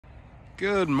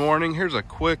Good morning. Here's a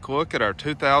quick look at our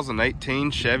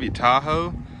 2018 Chevy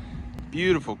Tahoe.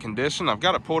 Beautiful condition. I've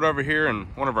got it pulled over here in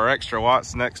one of our extra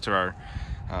lots next to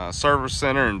our service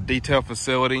center and detail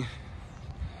facility.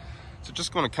 So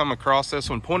just going to come across this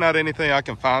one, point out anything I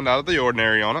can find out of the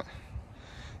ordinary on it.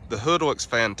 The hood looks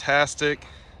fantastic.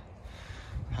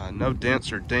 No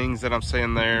dents or dings that I'm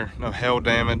seeing there. No hail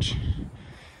damage.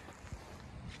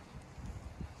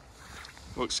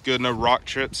 Looks good, no rock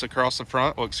chips across the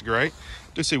front, looks great.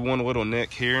 Do see one little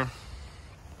nick here.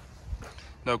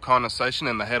 No condensation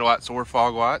in the headlights or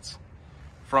fog lights.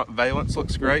 Front valence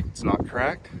looks great, it's not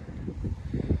cracked.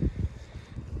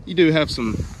 You do have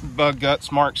some bug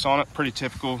guts marks on it, pretty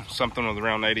typical, something with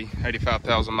around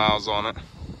 85,000 miles on it.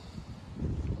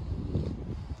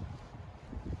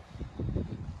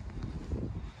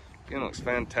 Again, looks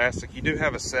fantastic. You do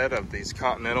have a set of these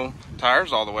Continental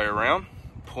tires all the way around.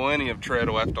 Plenty of tread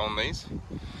left on these.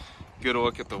 Good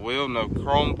look at the wheel, no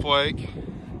chrome flake.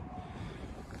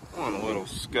 One little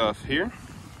scuff here.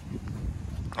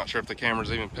 Not sure if the camera's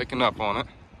even picking up on it.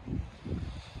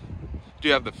 Do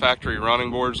have the factory running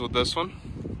boards with this one.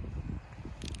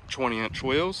 20-inch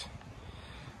wheels.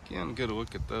 Again, good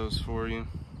look at those for you.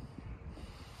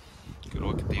 Good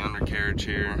look at the undercarriage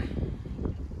here.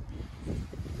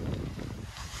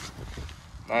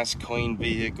 Nice clean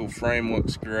vehicle, frame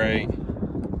looks great.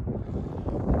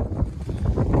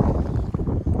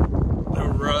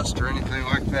 Rust or anything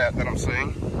like that I'm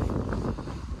seeing.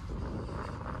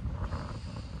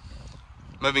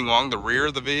 Moving along, the rear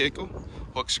of the vehicle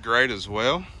looks great as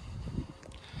well.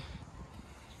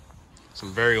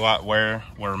 Some very light wear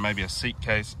where maybe a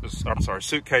suitcases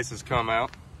come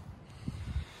out.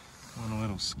 One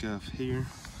little scuff here.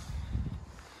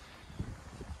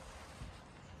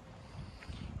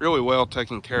 Really well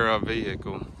taken care of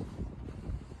vehicle.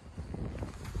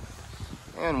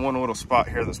 And one little spot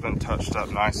here that's been touched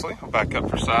up nicely. I'll back up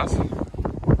for size.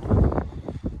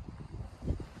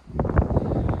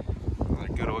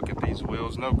 Good look at these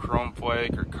wheels. No chrome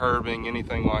flake or curbing,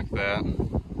 anything like that.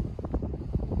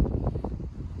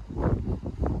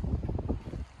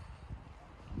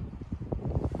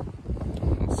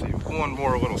 Let's see, one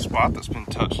more little spot that's been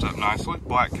touched up nicely.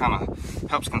 Black kind of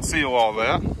helps conceal all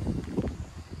that.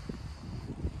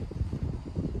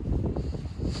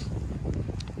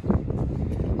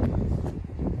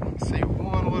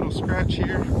 Scratch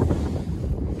here.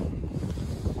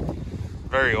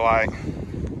 Very light.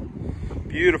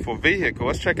 Beautiful vehicle.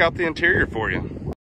 Let's check out the interior for you.